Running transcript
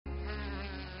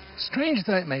Strange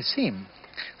though it may seem,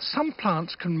 some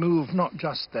plants can move not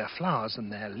just their flowers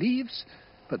and their leaves,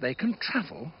 but they can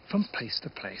travel from place to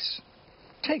place.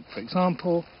 Take, for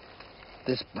example,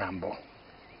 this bramble.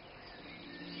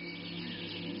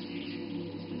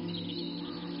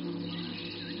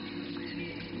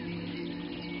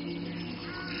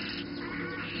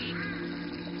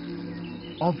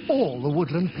 Of all the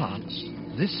woodland plants,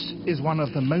 this is one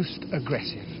of the most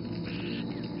aggressive.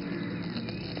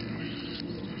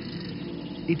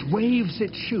 It waves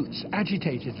its shoots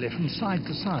agitatedly from side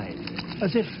to side,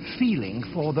 as if feeling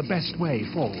for the best way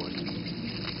forward.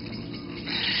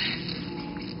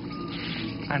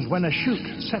 And when a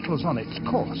shoot settles on its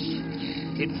course,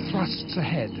 it thrusts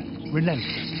ahead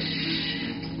relentlessly.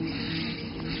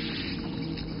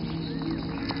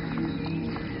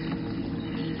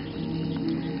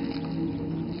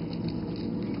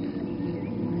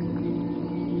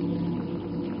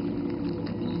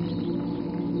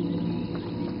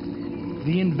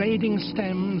 The invading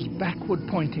stem's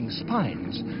backward-pointing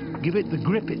spines give it the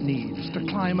grip it needs to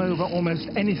climb over almost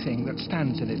anything that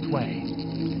stands in its way.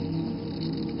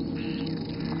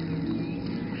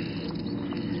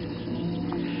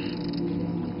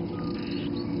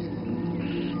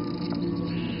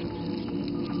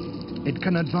 It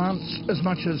can advance as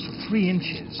much as 3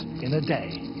 inches in a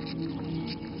day.